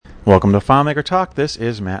Welcome to FileMaker Talk. This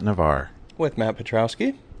is Matt Navarre. With Matt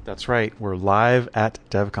Petrowski. That's right. We're live at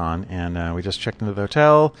DevCon, and we just checked into the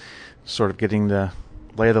hotel, sort of getting the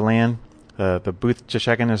lay of the land. The booth to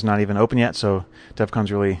check in is not even open yet, so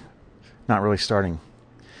DevCon's not really starting.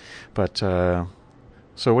 But so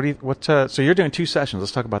so you're doing 2 sessions.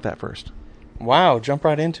 Let's talk about that first. Wow, jump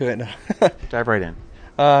right into it. Dive right in.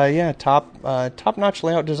 Top-notch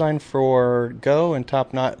layout design for Go and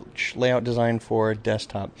top-notch layout design for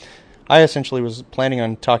desktop. I essentially was planning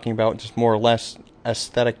on talking about just more or less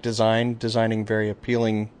aesthetic design, designing very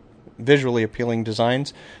visually appealing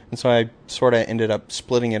designs, and so I sort of ended up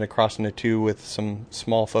splitting it across into 2 with some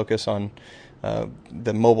small focus on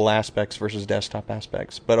the mobile aspects versus desktop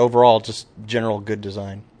aspects. But overall, just general good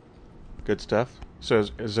design. Good stuff. So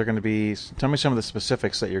is there going to be... Tell me some of the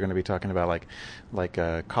specifics that you're going to be talking about, like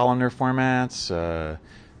columnar formats,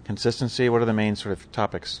 consistency. What are the main sort of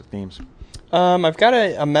topics, themes? I've got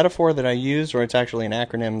a metaphor that I use, or it's actually an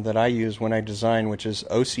acronym that I use when I design, which is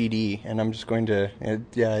OCD, and I'm just going to...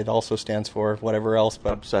 it also stands for whatever else,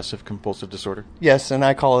 but... Obsessive-compulsive disorder? Yes, and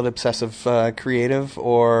I call it obsessive creative,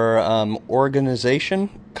 or organization,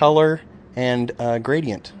 color, and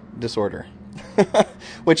gradient disorder.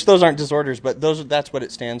 Which those aren't disorders, but that's what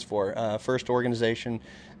it stands for. First organization,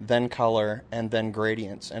 then color, and then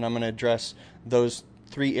gradients. And I'm going to address those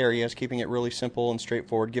 3 areas, keeping it really simple and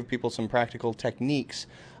straightforward, give people some practical techniques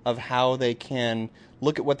of how they can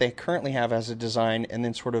look at what they currently have as a design and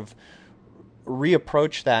then sort of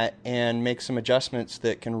reapproach that and make some adjustments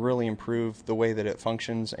that can really improve the way that it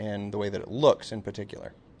functions and the way that it looks in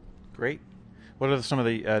particular. Great. What are some of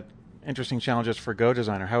the interesting challenges for Go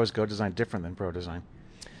design, or how is Go design different than Pro design?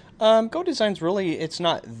 Go design's really, it's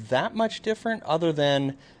not that much different, other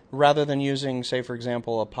than rather than using, say, for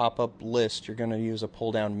example, a pop-up list, you're going to use a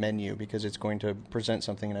pull-down menu because it's going to present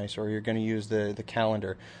something nice, or you're going to use the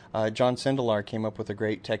calendar. John Sindelar came up with a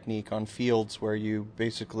great technique on fields where you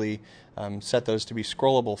basically set those to be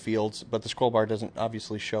scrollable fields, but the scroll bar doesn't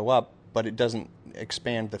obviously show up, but it doesn't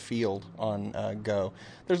expand the field on Go.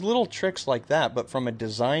 There's little tricks like that, but from a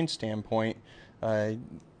design standpoint,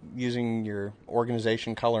 using your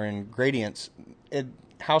organization, color, and gradients,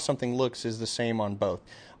 how something looks is the same on both.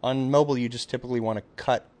 On mobile, you just typically want to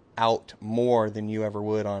cut out more than you ever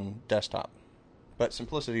would on desktop. But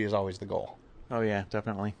simplicity is always the goal. Oh yeah,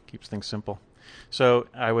 definitely. Keeps things simple. So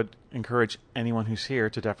I would encourage anyone who's here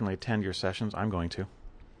to definitely attend your sessions. I'm going to.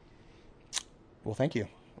 Well, thank you.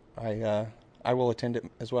 I will attend it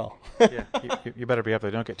as well. Yeah, you better be up there.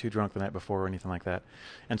 Don't get too drunk the night before or anything like that.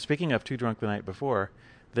 And speaking of too drunk the night before,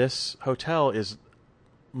 this hotel is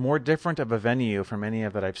more different of a venue from any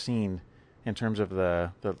of that I've seen in terms of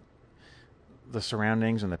the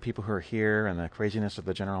surroundings and the people who are here and the craziness of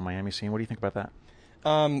the general Miami scene. What do you think about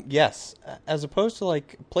that? Yes. As opposed to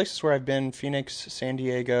like places where I've been, Phoenix, San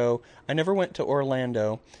Diego, I never went to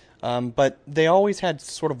Orlando. But they always had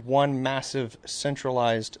sort of one massive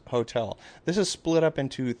centralized hotel. This is split up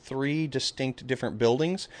into 3 distinct different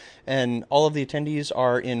buildings, and all of the attendees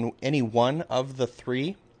are in any one of the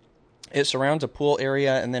 3. It surrounds a pool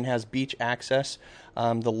area and then has beach access.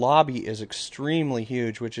 The lobby is extremely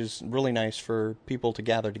huge, which is really nice for people to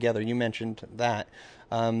gather together. You mentioned that.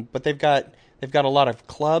 But they've got a lot of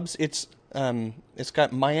clubs. It's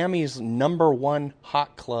got Miami's #1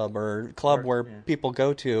 hot club or club where people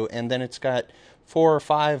go to, and then it's got 4 or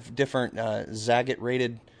 5 different Zagat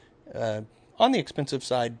rated, on the expensive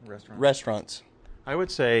side, restaurants. I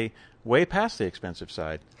would say way past the expensive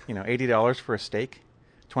side. $80 for a steak,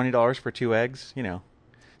 $20 for 2 eggs.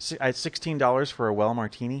 $16 for a well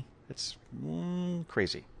martini. It's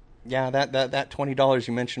crazy. Yeah, that $20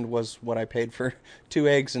 you mentioned was what I paid for 2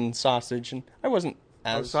 eggs and sausage, and I wasn't.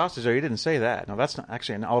 Sausage? Oh, you didn't say that. No, that's not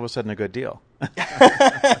actually all of a sudden a good deal.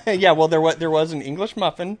 Yeah, well, there was an English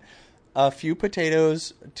muffin, a few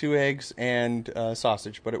potatoes, 2 eggs, and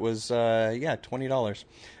sausage, but it was $20.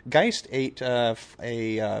 Geist ate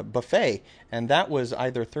a buffet, and that was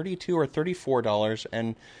either $32 or $34.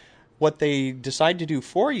 And what they decide to do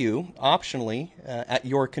for you, optionally, at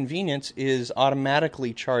your convenience, is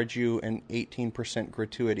automatically charge you an 18%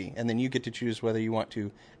 gratuity, and then you get to choose whether you want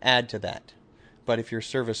to add to that. But if your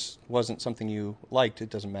service wasn't something you liked, it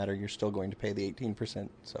doesn't matter. You're still going to pay the 18%.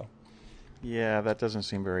 So, yeah, that doesn't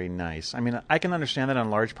seem very nice. I mean, I can understand that on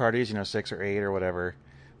large parties, 6 or 8 or whatever.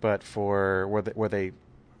 But for where they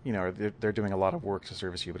they're doing a lot of work to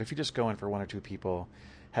service you. But if you just go in for 1 or 2 people,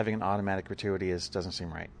 having an automatic gratuity doesn't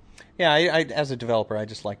seem right. Yeah, I as a developer, I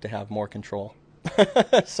just like to have more control.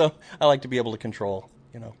 So I like to be able to control,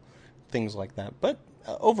 things like that. But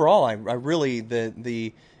overall, I really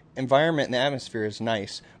the environment and the atmosphere is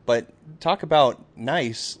nice. But talk about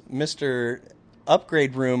nice, Mr.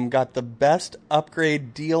 Upgrade Room got the best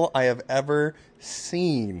upgrade deal I have ever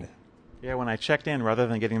seen. Yeah, when I checked in, rather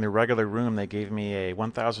than getting the regular room, they gave me a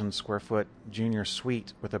 1,000 square foot junior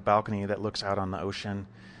suite with a balcony that looks out on the ocean.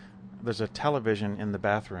 There's a television in the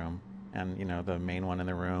bathroom, and the main one in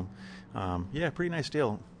the room. Yeah, pretty nice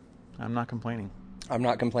deal. I'm not complaining. I'm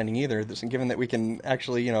not complaining either. Given that we can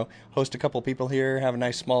actually, host a couple people here, have a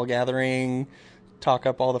nice small gathering, talk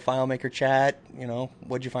up all the FileMaker chat.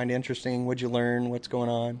 What'd you find interesting? What'd you learn? What's going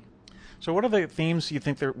on? So what are the themes you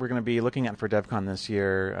think that we're going to be looking at for DevCon this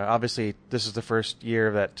year? Obviously, this is the first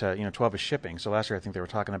year that 12 is shipping. So last year, I think they were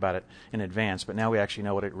talking about it in advance, but now we actually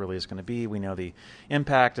know what it really is going to be. We know the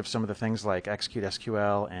impact of some of the things like Execute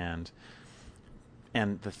SQL and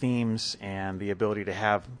the themes and the ability to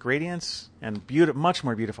have gradients and much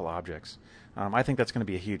more beautiful objects. I think that's going to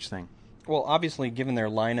be a huge thing. Well, obviously, given their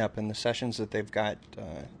lineup and the sessions that they've got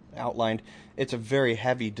outlined, it's a very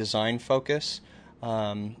heavy design focus.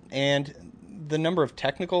 And the number of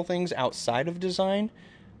technical things outside of design,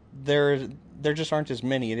 there just aren't as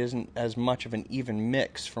many. It isn't as much of an even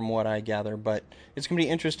mix from what I gather, but it's going to be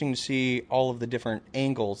interesting to see all of the different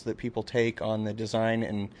angles that people take on the design,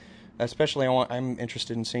 and especially I'm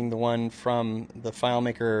interested in seeing the one from the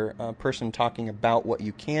FileMaker person talking about what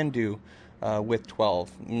you can do with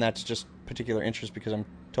 12, and that's just particular interest because I'm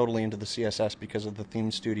totally into the CSS because of the theme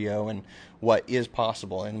studio and what is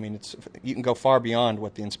possible. And I mean, you can go far beyond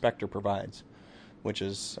what the inspector provides, which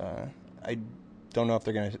is I don't know if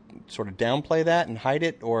they're going to sort of downplay that and hide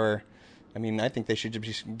it, or I think they should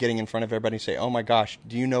just be getting in front of everybody and say, "Oh my gosh,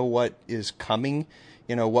 do you know what is coming?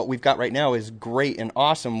 What we've got right now is great and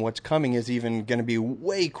awesome. What's coming is even going to be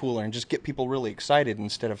way cooler," and just get people really excited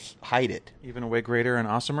instead of hide it. Even way greater and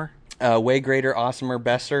awesomer? Way greater, awesomer,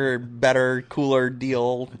 better, cooler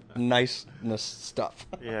deal, niceness stuff.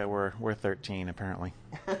 Yeah, we're 13 apparently,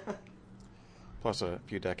 plus a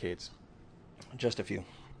few decades. Just a few,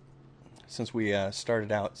 since we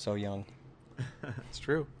started out so young. It's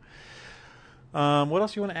true. What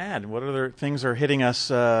else do you want to add? What other things are hitting us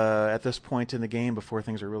at this point in the game before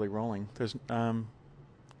things are really rolling? There's I've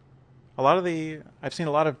seen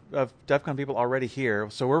a lot of DEF CON people already here.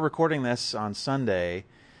 So we're recording this on Sunday.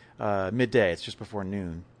 Midday. It's just before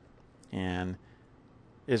noon, and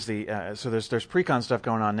so there's pre-con stuff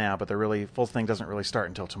going on now, but the full thing doesn't really start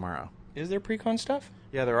until tomorrow. Is there pre-con stuff?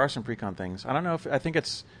 Yeah, there are some pre-con things. I don't know I think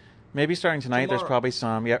it's maybe starting tonight. Tomorrow. There's probably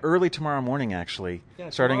some. Yeah, early tomorrow morning actually.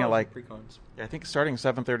 Yeah, starting at pre-cons. Yeah, I think starting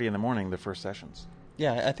 7:30 in the morning. The first sessions.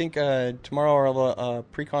 Yeah, I think tomorrow are the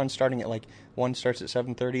pre-con starting at one starts at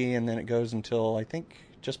 7:30 and then it goes until I think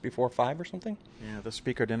just before 5 or something. Yeah, the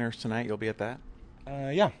speaker dinners tonight. You'll be at that.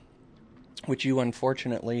 Yeah. Which you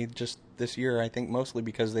unfortunately just this year, I think mostly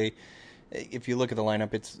because if you look at the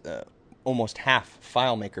lineup, it's almost half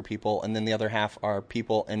FileMaker people, and then the other half are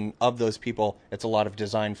people, and of those people, it's a lot of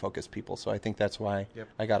design-focused people. So I think that's why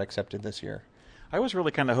I got accepted this year. I was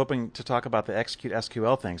really kind of hoping to talk about the Execute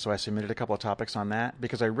SQL thing, so I submitted a couple of topics on that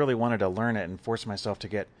because I really wanted to learn it and force myself to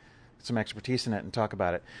get some expertise in it and talk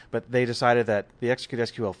about it. But they decided that the Execute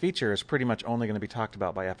SQL feature is pretty much only going to be talked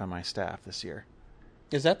about by FMI staff this year.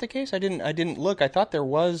 Is that the case? I didn't look. I thought there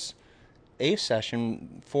was a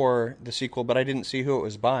session for the sequel, but I didn't see who it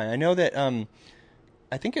was by. I know that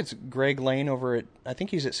I think it's Greg Lane over at, I think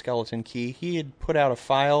he's at Skeleton Key. He had put out a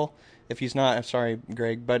file. If he's not, I'm sorry,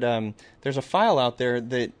 Greg, but there's a file out there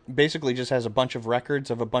that basically just has a bunch of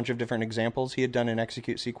records of a bunch of different examples he had done an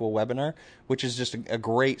Execute SQL webinar, which is just a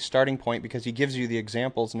great starting point because he gives you the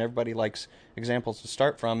examples, and everybody likes examples to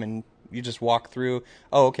start from, and you just walk through,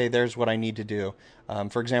 oh, okay, there's what I need to do.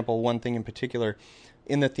 For example, one thing in particular,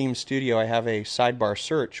 in the Theme Studio, I have a sidebar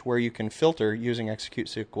search where you can filter using Execute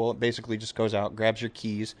SQL. It basically just goes out, grabs your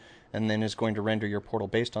keys, and then is going to render your portal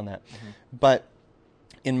based on that. Mm-hmm. But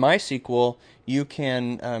in MySQL, you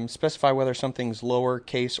can specify whether something's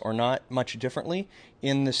lowercase or not much differently.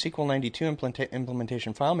 In the SQL 92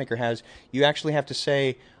 implementation FileMaker has, you actually have to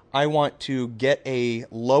say, I want to get a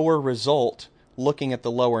lower result looking at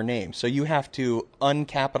the lower name. So you have to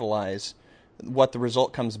uncapitalize what the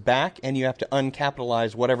result comes back, and you have to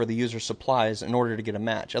uncapitalize whatever the user supplies in order to get a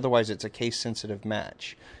match. Otherwise, it's a case-sensitive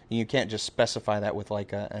match. And you can't just specify that with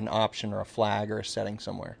an option or a flag or a setting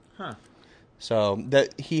somewhere. Huh. So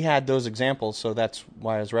that he had those examples, so that's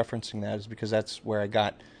why I was referencing that, is because that's where I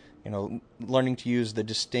got, learning to use the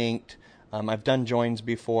distinct. I've done joins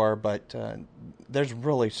before, but there's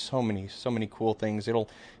really so many cool things.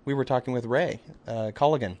 We were talking with Ray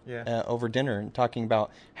Colligan over dinner and talking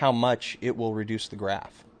about how much it will reduce the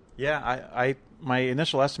graph. Yeah, I my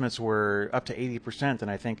initial estimates were up to 80%,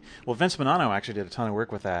 and I think, well, Vince Bonanno actually did a ton of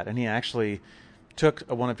work with that, and he actually took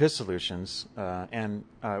one of his solutions and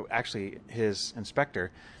actually his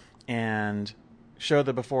inspector and showed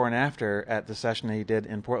the before and after at the session that he did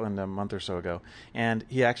in Portland a month or so ago, and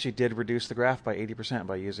he actually did reduce the graph by 80%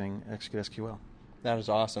 by using Execute SQL. That is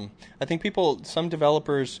awesome. I think some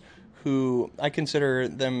developers who I consider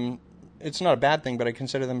them, it's not a bad thing, but I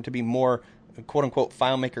consider them to be more quote-unquote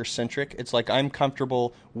FileMaker centric. It's like I'm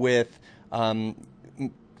comfortable with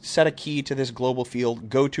set a key to this global field,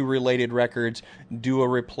 go to related records, do a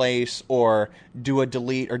replace or do a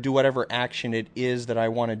delete or do whatever action it is that I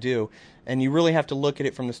want to do. And you really have to look at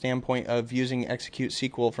it from the standpoint of using Execute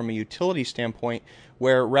SQL from a utility standpoint,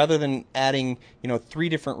 where rather than adding 3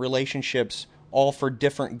 different relationships all for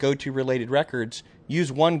different go-to related records,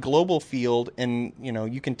 use one global field and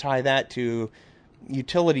you can tie that to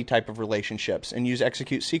utility type of relationships and use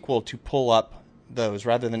Execute SQL to pull up those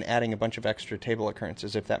rather than adding a bunch of extra table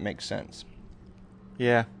occurrences, if that makes sense.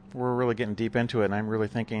 Yeah, we're really getting deep into it, and I'm really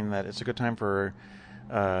thinking that it's a good time for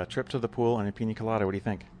a trip to the pool and a pina colada. What do you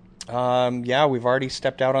think? Yeah, we've already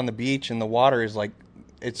stepped out on the beach, and the water is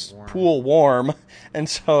it's warm. Pool warm, and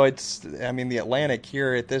so the Atlantic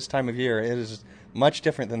here at this time of year, it is much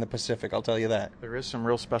different than the Pacific, I'll tell you that. There is some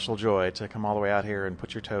real special joy to come all the way out here and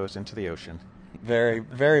put your toes into the ocean. Very,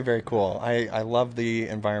 very, very cool. I love the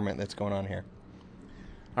environment that's going on here.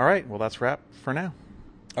 All right, well, that's wrap for now.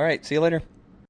 All right, see you later.